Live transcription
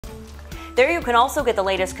There you can also get the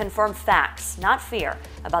latest confirmed facts, not fear,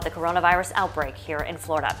 about the coronavirus outbreak here in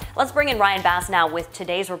Florida. Let's bring in Ryan Bass now with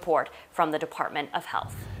today's report from the Department of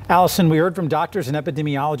Health. Allison, we heard from doctors and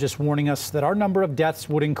epidemiologists warning us that our number of deaths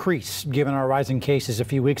would increase given our rising cases a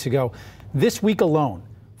few weeks ago. This week alone,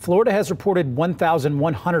 Florida has reported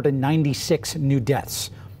 1,196 new deaths.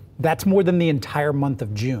 That's more than the entire month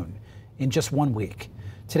of June in just 1 week.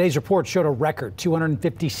 Today's report showed a record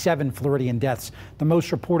 257 Floridian deaths, the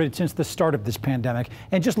most reported since the start of this pandemic.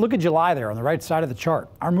 And just look at July there on the right side of the chart.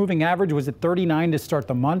 Our moving average was at 39 to start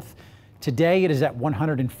the month. Today it is at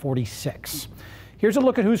 146. Here's a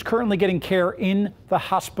look at who's currently getting care in the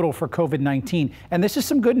hospital for COVID-19. And this is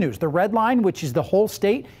some good news. The red line, which is the whole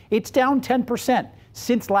state, it's down 10%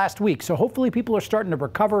 since last week. So hopefully people are starting to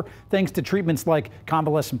recover thanks to treatments like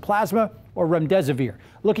convalescent plasma or remdesivir.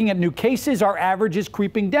 Looking at new cases, our average is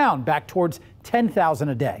creeping down back towards 10,000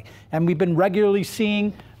 a day. And we've been regularly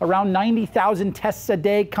seeing around 90,000 tests a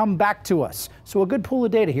day come back to us. So a good pool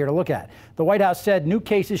of data here to look at. The White House said new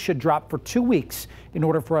cases should drop for 2 weeks in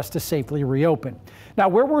order for us to safely reopen. Now,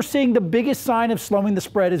 where we're seeing the biggest sign of slowing the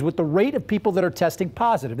spread is with the rate of people that are testing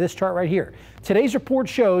positive. This chart right here. Today's report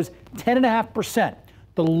shows 10.5%,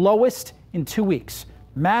 the lowest in 2 weeks.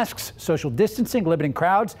 Masks, social distancing, limiting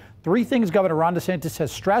crowds, 3 things Governor Ron DeSantis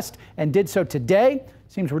has stressed and did so today.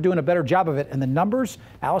 Seems we're doing a better job of it. And the numbers,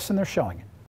 Allison, they're showing it.